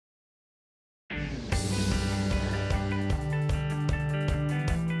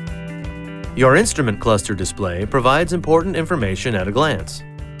Your instrument cluster display provides important information at a glance.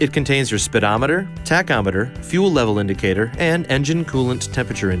 It contains your speedometer, tachometer, fuel level indicator, and engine coolant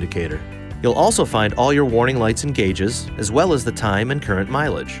temperature indicator. You'll also find all your warning lights and gauges, as well as the time and current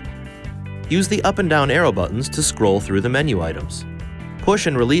mileage. Use the up and down arrow buttons to scroll through the menu items. Push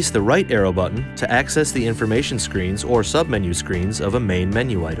and release the right arrow button to access the information screens or submenu screens of a main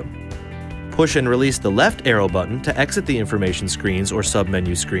menu item. Push and release the left arrow button to exit the information screens or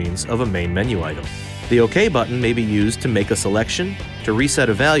submenu screens of a main menu item. The OK button may be used to make a selection, to reset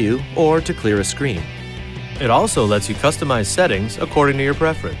a value, or to clear a screen. It also lets you customize settings according to your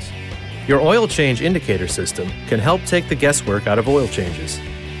preference. Your oil change indicator system can help take the guesswork out of oil changes.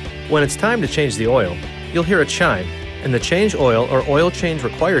 When it's time to change the oil, you'll hear a chime, and the change oil or oil change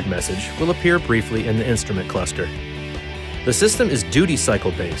required message will appear briefly in the instrument cluster. The system is duty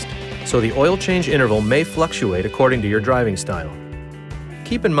cycle based, so the oil change interval may fluctuate according to your driving style.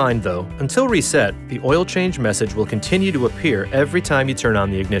 Keep in mind though, until reset, the oil change message will continue to appear every time you turn on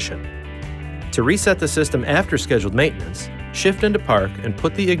the ignition. To reset the system after scheduled maintenance, shift into park and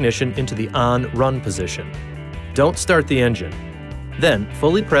put the ignition into the on-run position. Don't start the engine. Then,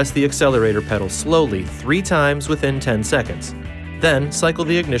 fully press the accelerator pedal slowly 3 times within 10 seconds. Then, cycle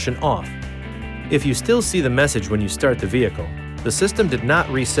the ignition off. If you still see the message when you start the vehicle, the system did not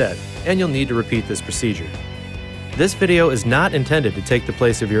reset and you'll need to repeat this procedure. This video is not intended to take the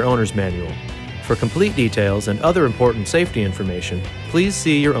place of your owner's manual. For complete details and other important safety information, please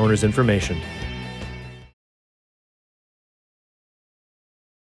see your owner's information.